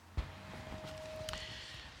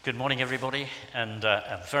Good morning, everybody, and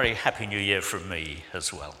a very happy new year from me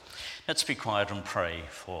as well. Let's be quiet and pray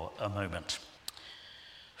for a moment.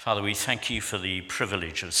 Father, we thank you for the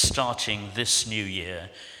privilege of starting this new year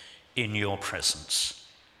in your presence.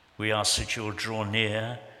 We ask that you'll draw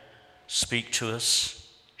near, speak to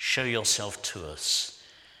us, show yourself to us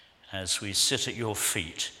as we sit at your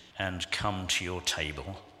feet and come to your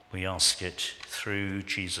table. We ask it through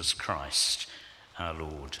Jesus Christ, our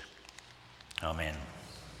Lord. Amen.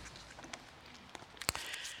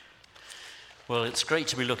 Well, it's great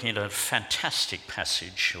to be looking at a fantastic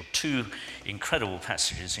passage, or two incredible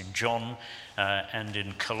passages in John and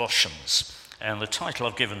in Colossians. And the title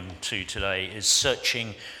I've given to today is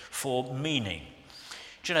Searching for Meaning.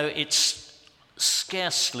 Do you know, it's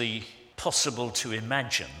scarcely possible to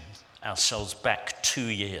imagine ourselves back 2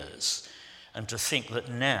 years and to think that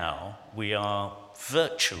now we are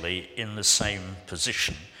virtually in the same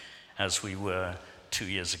position as we were 2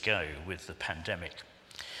 years ago with the pandemic.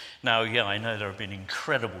 Now, I know there have been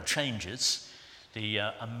incredible changes. The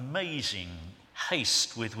amazing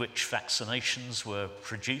haste with which vaccinations were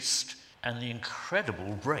produced and the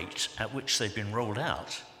incredible rate at which they've been rolled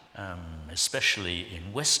out, especially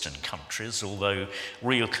in Western countries, although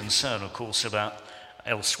real concern, of course, about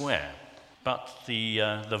elsewhere. But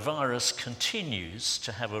the virus continues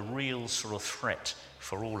to have a real sort of threat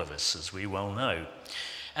for all of us, as we well know.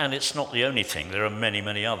 And it's not the only thing. There are many,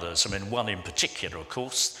 many others. I mean, one in particular, of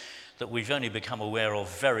course, that we've only become aware of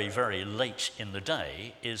very, very late in the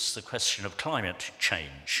day is the question of climate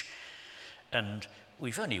change. And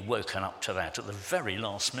we've only woken up to that at the very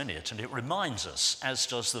last minute, and it reminds us, as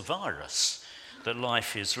does the virus, that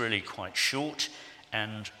life is really quite short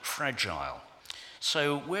and fragile.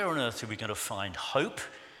 So where on earth are we going to find hope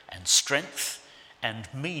and strength and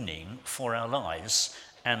meaning for our lives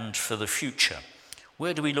and for the future?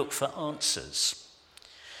 Where do we look for answers?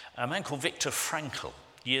 A man called Viktor Frankl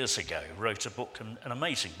years ago wrote a book, an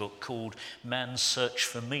amazing book called Man's Search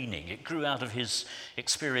for Meaning. It grew out of his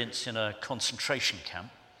experience in a concentration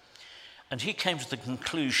camp. And he came to the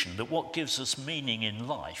conclusion that what gives us meaning in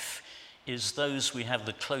life is those we have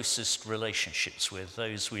the closest relationships with,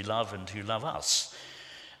 those we love and who love us.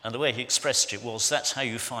 And the way he expressed it was, that's how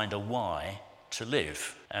you find a why to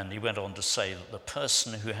live. And he went on to say that the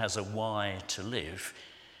person who has a why to live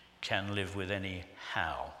can live with any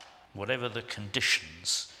how. Whatever the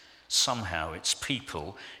conditions, somehow it's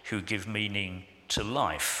people who give meaning to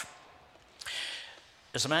life.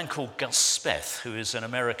 There's a man called Gus Speth, who is an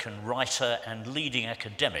American writer and leading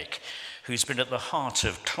academic who's been at the heart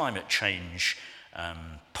of climate change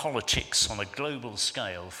politics on a global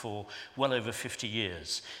scale for well over 50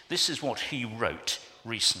 years. This is what he wrote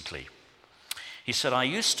recently. He said, "I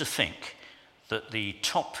used to think that the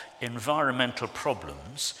top environmental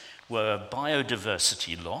problems were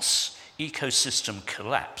biodiversity loss, ecosystem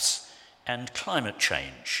collapse, and climate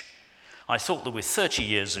change. I thought that with 30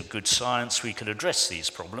 years of good science we could address these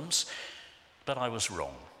problems, but I was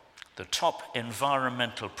wrong. The top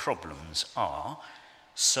environmental problems are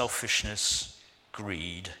selfishness,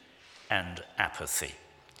 greed, and apathy.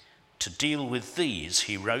 To deal with these,"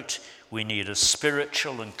 he wrote, "we need a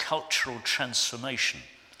spiritual and cultural transformation,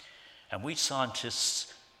 and we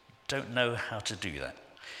scientists don't know how to do that."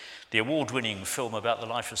 The award-winning film about the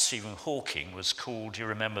life of Stephen Hawking was called, you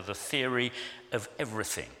remember, The Theory of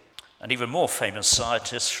Everything. An even more famous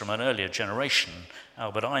scientist from an earlier generation,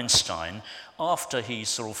 Albert Einstein, after he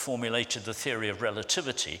sort of formulated the theory of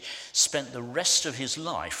relativity, spent the rest of his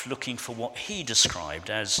life looking for what he described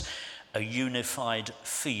as a unified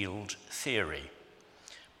field theory,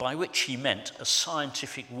 by which he meant a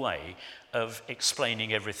scientific way of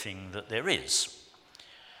explaining everything that there is.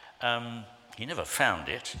 He never found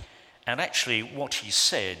it. And actually what he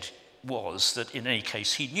said was that in any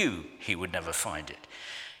case he knew he would never find it.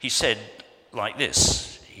 He said like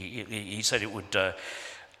this, he said it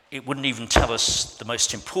wouldn't even tell us the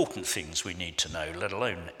most important things we need to know, let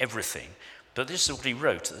alone everything. But this is what he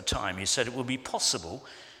wrote at the time. He said it would be possible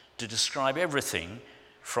to describe everything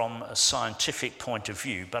from a scientific point of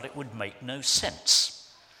view, but it would make no sense.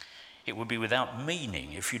 It would be without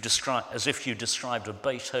meaning as if you described a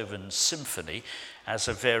Beethoven symphony as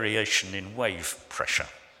a variation in wave pressure.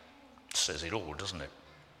 It says it all, doesn't it?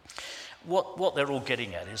 What they're all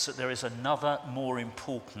getting at is that there is another more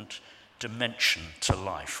important dimension to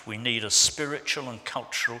life. We need a spiritual and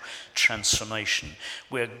cultural transformation.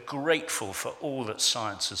 We're grateful for all that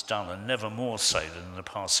science has done, and never more so than in the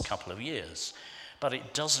past couple of years. But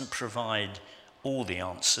it doesn't provide all the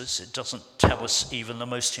answers. It doesn't tell us even the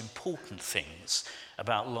most important things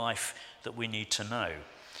about life that we need to know.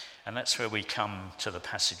 And that's where we come to the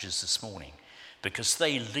passages this morning. because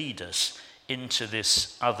they lead us into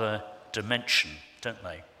this other dimension, don't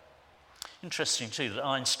they? Interesting too that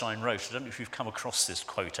Einstein wrote, I don't know if you've come across this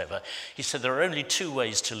quote ever, he said there are only two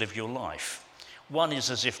ways to live your life. One is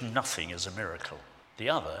as if nothing is a miracle. The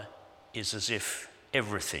other is as if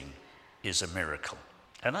everything is a miracle.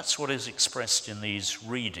 And that's what is expressed in these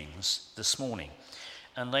readings this morning.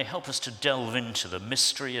 And they help us to delve into the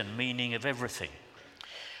mystery and meaning of everything.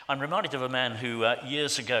 I'm reminded of a man who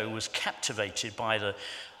years ago was captivated by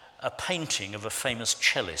a painting of a famous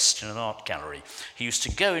cellist in an art gallery. He used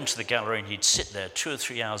to go into the gallery and he'd sit there 2 or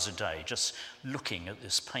 3 hours a day just looking at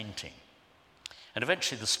this painting. And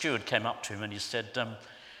eventually the steward came up to him and he said,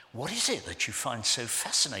 what is it that you find so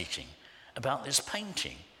fascinating about this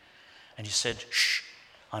painting? And he said, shh,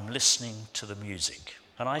 I'm listening to the music.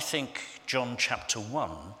 And I think John chapter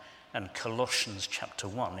 1 and Colossians chapter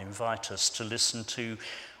 1 invite us to listen to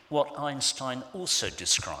what Einstein also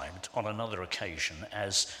described on another occasion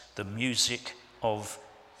as the music of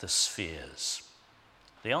the spheres.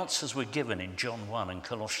 The answers we're given in John 1 and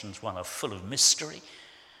Colossians 1 are full of mystery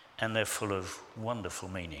and they're full of wonderful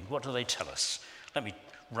meaning. What do they tell us? Let me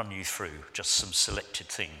run you through just some selected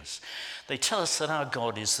things. They tell us that our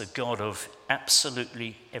God is the God of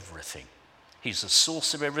absolutely everything. He's the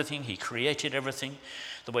source of everything. He created everything.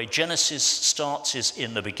 The way Genesis starts is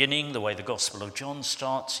in the beginning. The way the Gospel of John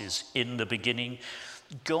starts is in the beginning.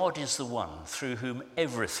 God is the one through whom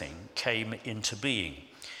everything came into being.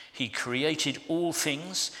 He created all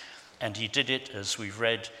things, and he did it, as we've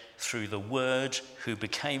read, through the Word who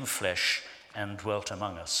became flesh and dwelt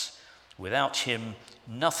among us. Without him,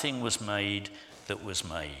 nothing was made that was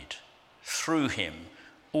made. Through him,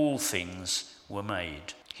 all things were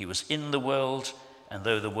made. He was in the world, and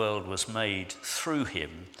though the world was made through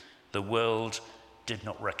him, the world did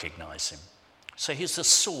not recognize him. So he's the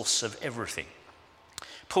source of everything.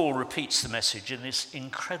 Paul repeats the message in this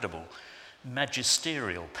incredible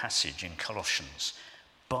magisterial passage in Colossians.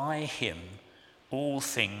 By him all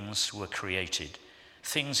things were created,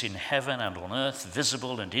 things in heaven and on earth,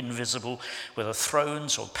 visible and invisible, whether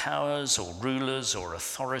thrones or powers or rulers or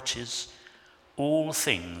authorities. All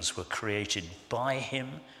things were created by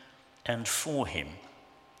him and for him.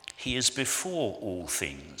 He is before all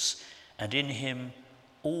things, and in him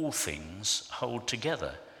all things hold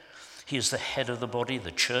together. He is the head of the body,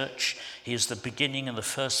 the church. He is the beginning and the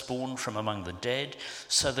firstborn from among the dead,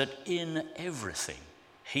 so that in everything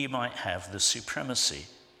he might have the supremacy.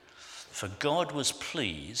 For God was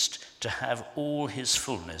pleased to have all his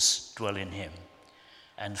fullness dwell in him,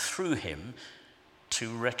 and through him to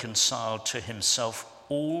reconcile to himself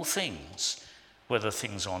all things, whether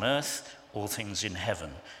things on earth or things in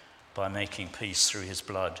heaven, by making peace through his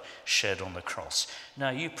blood shed on the cross. Now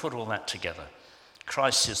you put all that together.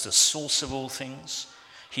 Christ is the source of all things.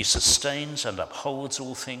 He sustains and upholds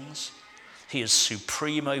all things. He is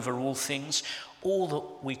supreme over all things. All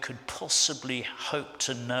that we could possibly hope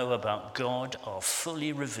to know about God are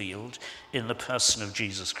fully revealed in the person of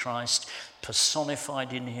Jesus Christ,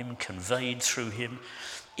 personified in him, conveyed through him.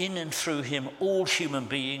 In and through him, all human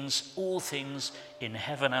beings, all things in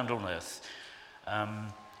heaven and on earth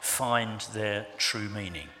find their true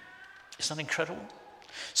meaning. Isn't that incredible?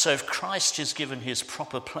 So if Christ is given his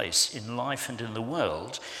proper place in life and in the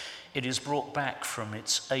world, it is brought back from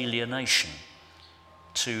its alienation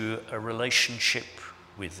to a relationship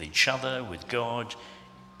with each other, with God,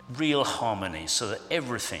 real harmony, so that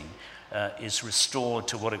everything is restored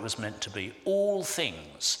to what it was meant to be. All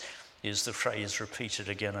things is the phrase repeated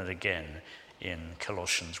again and again in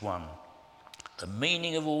Colossians 1. The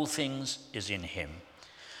meaning of all things is in him.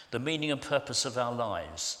 The meaning and purpose of our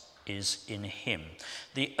lives is in him.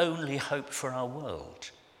 The only hope for our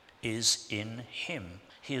world is in him.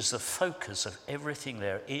 He is the focus of everything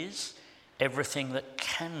there is, everything that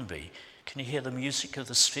can be. Can you hear the music of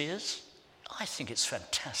the spheres? I think it's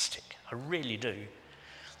fantastic. I really do.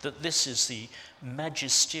 That this is the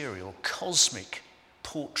magisterial, cosmic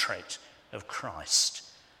portrait of Christ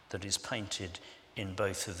that is painted in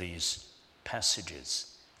both of these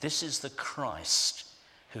passages. This is the Christ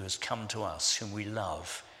who has come to us, whom we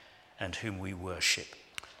love and whom we worship.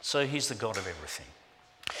 So he's the God of everything.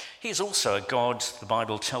 He's also a God, the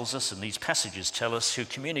Bible tells us, and these passages tell us, who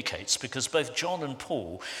communicates, because both John and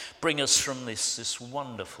Paul bring us from this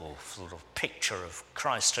wonderful sort of picture of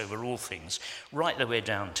Christ over all things, right the way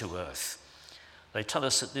down to earth. They tell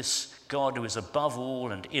us that this God who is above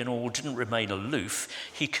all and in all didn't remain aloof.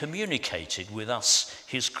 He communicated with us,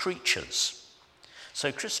 his creatures.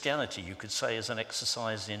 So Christianity, you could say, is an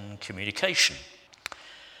exercise in communication.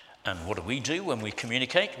 And what do we do when we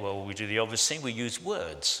communicate? Well, we do the obvious thing, we use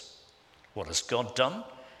words. What has God done?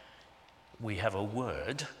 we have a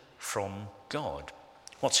word from God.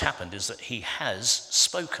 What's happened is that he has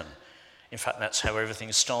spoken. In fact, that's how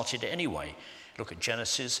everything started anyway. Look at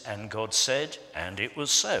Genesis, and God said, and it was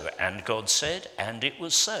so. And God said, and it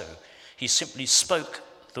was so. He simply spoke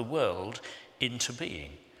the world into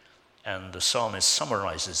being. And the psalmist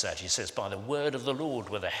summarizes that. He says, by the word of the Lord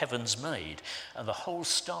were the heavens made, and the whole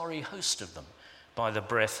starry host of them by the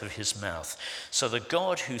breath of his mouth. So the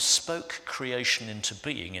God who spoke creation into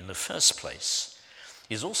being in the first place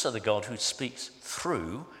is also the God who speaks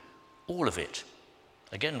through all of it.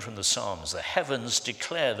 Again from the Psalms, the heavens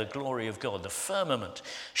declare the glory of God. The firmament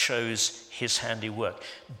shows his handiwork.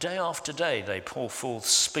 Day after day they pour forth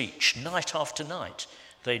speech. Night after night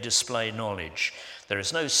they display knowledge. There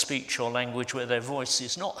is no speech or language where their voice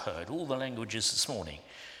is not heard. All the languages this morning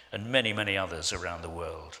and many, many others around the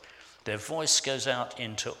world. Their voice goes out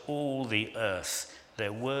into all the earth,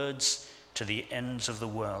 their words to the ends of the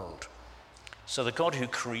world. So the God who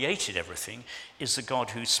created everything is the God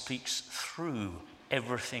who speaks through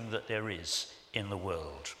everything that there is in the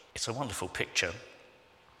world. It's a wonderful picture.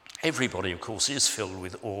 Everybody, of course, is filled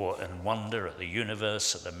with awe and wonder at the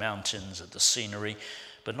universe, at the mountains, at the scenery,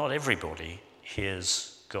 but not everybody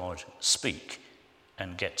hears God speak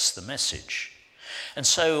and gets the message. And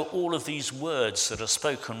so all of these words that are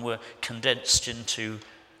spoken were condensed into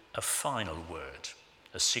a final word,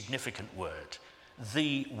 a significant word,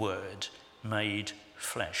 the Word made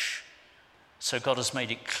flesh. So God has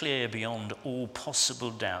made it clear beyond all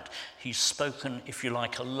possible doubt. He's spoken, if you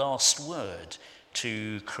like, a last word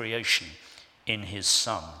to creation in his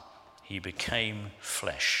Son. He became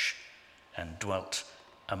flesh and dwelt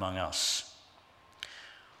among us.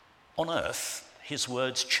 On earth, his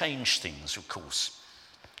words changed things, of course.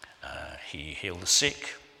 He healed the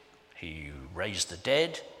sick, he raised the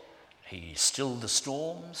dead, he stilled the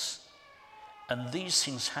storms, and these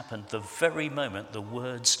things happened the very moment the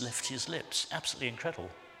words left his lips. Absolutely incredible.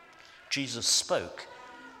 Jesus spoke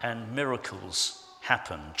and miracles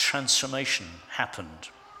happened, transformation happened.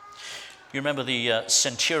 You remember the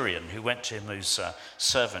centurion who went to him whose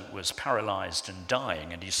servant was paralyzed and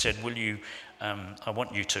dying, and he said, I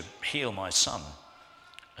want you to heal my son.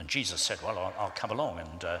 And Jesus said, well, I'll come along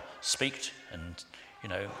and speak, and,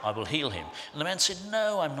 I will heal him. And the man said,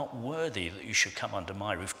 no, I'm not worthy that you should come under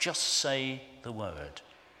my roof. Just say the word,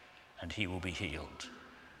 and he will be healed.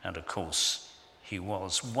 And of course, he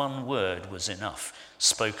was. One word was enough,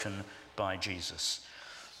 spoken by Jesus.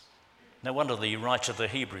 No wonder the writer of the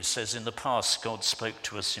Hebrews says, in the past, God spoke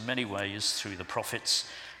to us in many ways through the prophets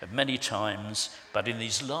at many times, but in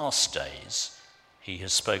these last days, he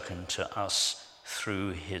has spoken to us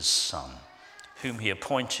through his Son, whom he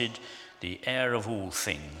appointed the heir of all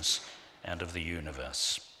things and of the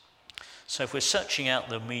universe. So if we're searching out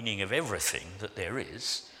the meaning of everything that there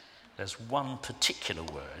is, there's one particular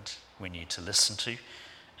word we need to listen to,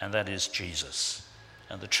 and that is Jesus.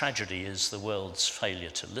 And the tragedy is the world's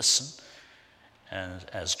failure to listen. And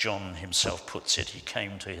as John himself puts it, he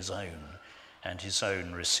came to his own, and his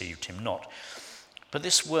own received him not. But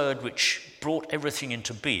this word which brought everything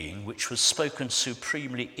into being, which was spoken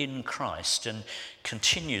supremely in Christ and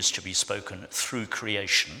continues to be spoken through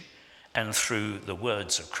creation and through the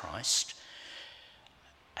words of Christ,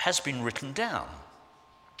 has been written down,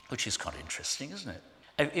 which is quite interesting, isn't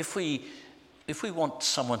it? If we want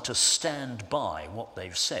someone to stand by what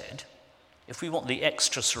they've said, if we want the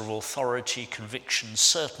extra sort of authority, conviction,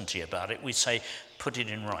 certainty about it, we say, put it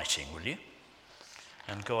in writing, will you?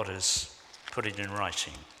 And God has put it in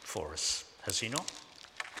writing for us, has he not?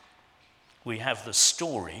 We have the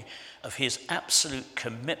story of his absolute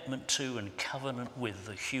commitment to and covenant with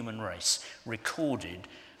the human race recorded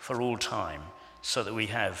for all time so that we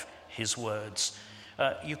have his words.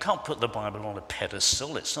 You can't put the Bible on a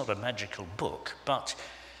pedestal. It's not a magical book, but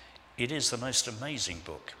it is the most amazing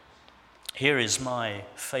book. Here is my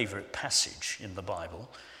favorite passage in the Bible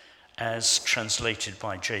as translated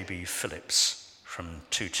by J.B. Phillips from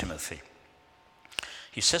 2 Timothy.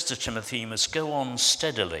 He says to Timothy, you must go on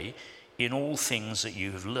steadily in all things that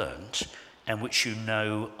you have learnt and which you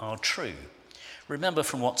know are true. Remember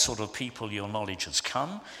from what sort of people your knowledge has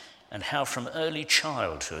come and how from early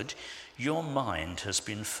childhood your mind has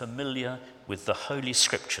been familiar with the Holy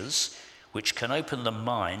Scriptures, which can open the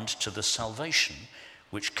mind to the salvation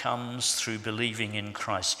which comes through believing in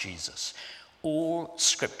Christ Jesus. All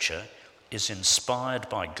Scripture is inspired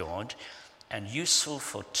by God and useful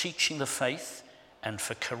for teaching the faith and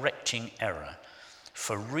for correcting error,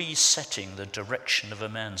 for resetting the direction of a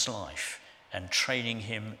man's life and training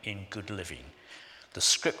him in good living. The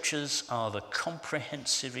Scriptures are the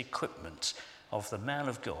comprehensive equipment of the man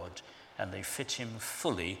of God and they fit him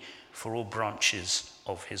fully for all branches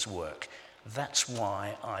of his work. That's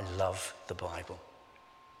why I love the Bible.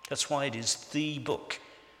 That's why it is the book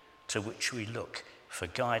to which we look for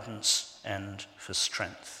guidance and for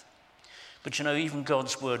strength. But you know, even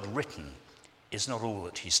God's word written is not all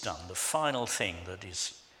that he's done. The final thing that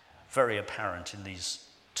is very apparent in these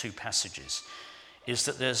two passages is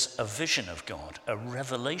that there's a vision of God, a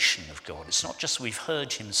revelation of God. It's not just we've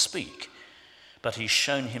heard him speak, but he's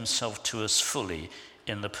shown himself to us fully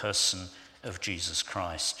in the person of Jesus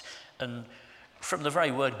Christ. And from the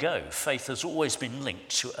very word go, faith has always been linked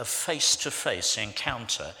to a face-to-face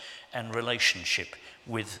encounter and relationship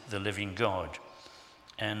with the living God.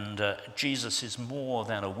 And Jesus is more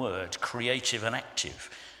than a word, creative and active,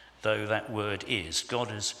 though that word is. God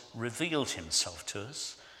has revealed himself to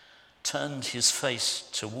us, turned his face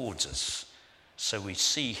towards us, so we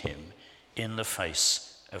see him in the face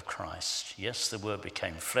of Christ. Yes, the word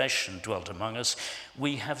became flesh and dwelt among us.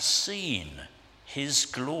 We have seen his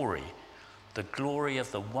glory, the glory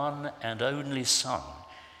of the one and only Son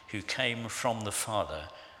who came from the Father,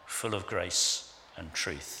 full of grace and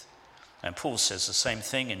truth. And Paul says the same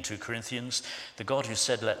thing in 2 Corinthians. The God who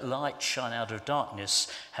said, "Let light shine out of darkness,"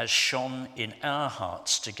 has shone in our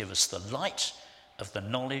hearts to give us the light of the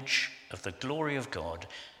knowledge of the glory of God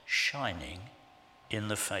shining in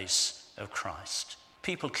the face of Christ.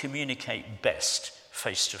 People communicate best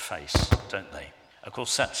face to face, don't they? Of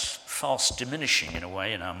course, that's fast diminishing in a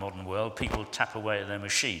way in our modern world. People tap away at their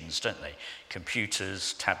machines, don't they?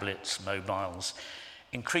 Computers, tablets, mobiles.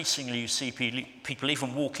 Increasingly, you see people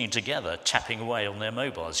even walking together, tapping away on their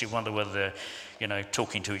mobiles. You wonder whether they're,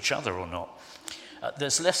 talking to each other or not.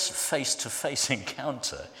 There's less face-to-face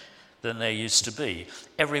encounter than there used to be.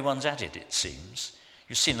 Everyone's at it, it seems.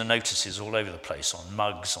 You've seen the notices all over the place, on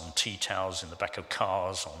mugs, on tea towels, in the back of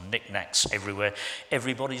cars, on knickknacks everywhere.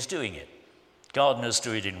 Everybody's doing it. Gardeners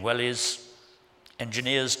do it in wellies.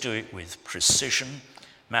 Engineers do it with precision.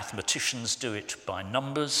 Mathematicians do it by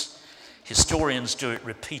numbers. Historians do it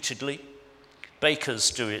repeatedly.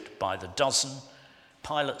 Bakers do it by the dozen.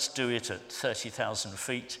 Pilots do it at 30,000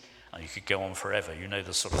 feet. And you could go on forever, you know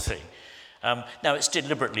the sort of thing. Now, it's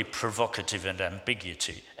deliberately provocative and ambiguous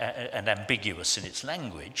in its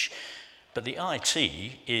language, but the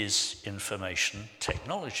IT is information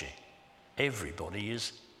technology. Everybody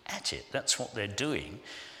is at it. That's what they're doing.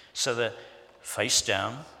 So they're face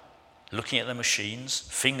down, looking at the machines,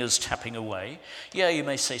 fingers tapping away. Yeah, you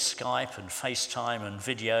may say Skype and FaceTime and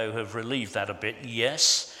video have relieved that a bit,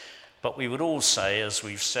 yes, but we would all say, as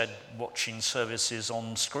we've said, watching services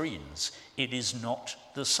on screens, it is not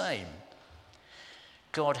the same.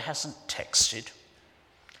 God hasn't texted.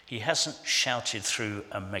 He hasn't shouted through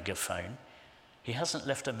a megaphone. He hasn't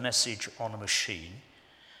left a message on a machine.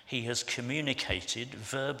 He has communicated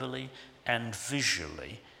verbally and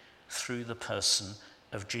visually through the person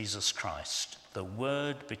of Jesus Christ, the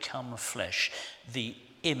Word become flesh, the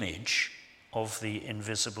image of the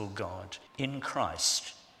invisible God. In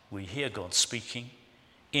Christ, we hear God speaking.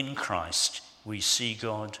 In Christ, we see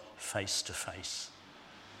God face to face.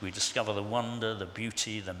 We discover the wonder, the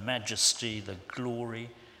beauty, the majesty, the glory,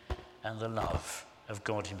 and the love of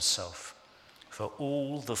God himself. For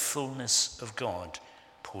all the fullness of God,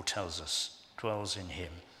 Paul tells us, dwells in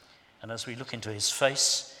him. And as we look into his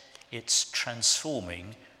face, it's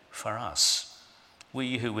transforming for us.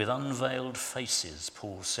 We who with unveiled faces,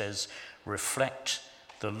 Paul says, reflect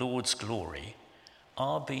the Lord's glory,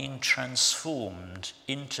 are being transformed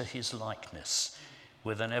into his likeness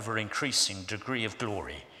with an ever-increasing degree of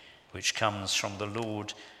glory, which comes from the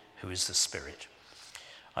Lord who is the Spirit.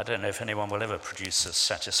 I don't know if anyone will ever produce a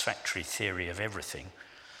satisfactory theory of everything,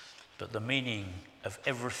 but the meaning of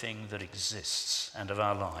everything that exists and of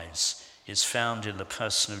our lives is found in the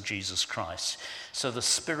person of Jesus Christ. So the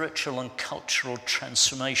spiritual and cultural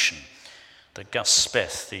transformation that Gus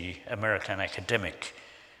Speth, the American academic,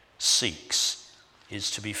 seeks is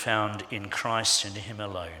to be found in Christ and in him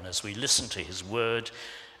alone as we listen to his word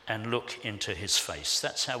and look into his face.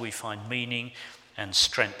 That's how we find meaning and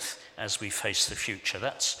strength as we face the future.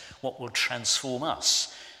 That's what will transform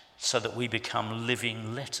us so that we become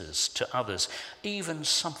living letters to others, even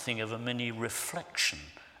something of a mini reflection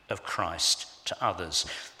of Christ to others.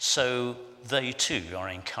 So they too are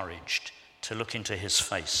encouraged to look into his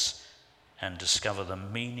face and discover the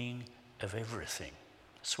meaning of everything.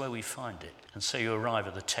 That's where we find it. And so you arrive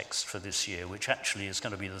at the text for this year, which actually is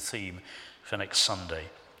going to be the theme for next Sunday.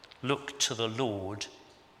 Look to the Lord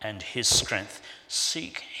and his strength.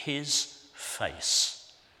 Seek his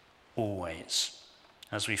face always.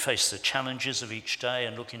 As we face the challenges of each day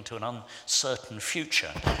and look into an uncertain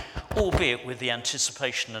future, albeit with the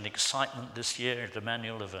anticipation and excitement this year at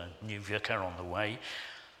Emmanuel of a new vicar on the way.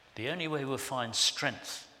 The only way we'll find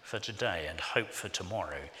strength for today and hope for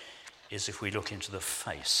tomorrow is if we look into the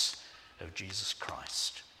face of Jesus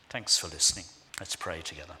Christ. Thanks for listening. Let's pray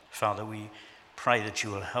together. Father, we pray that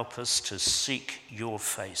you will help us to seek your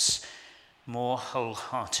face more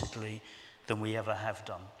wholeheartedly than we ever have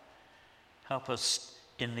done. Help us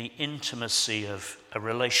in the intimacy of a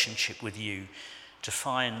relationship with you to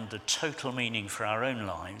find the total meaning for our own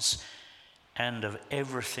lives and of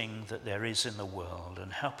everything that there is in the world,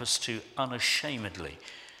 and help us to unashamedly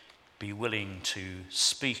be willing to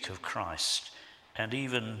speak of Christ and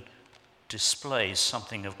even display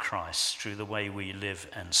something of Christ through the way we live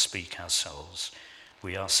and speak ourselves.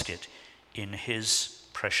 We ask it in his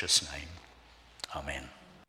precious name. Amen.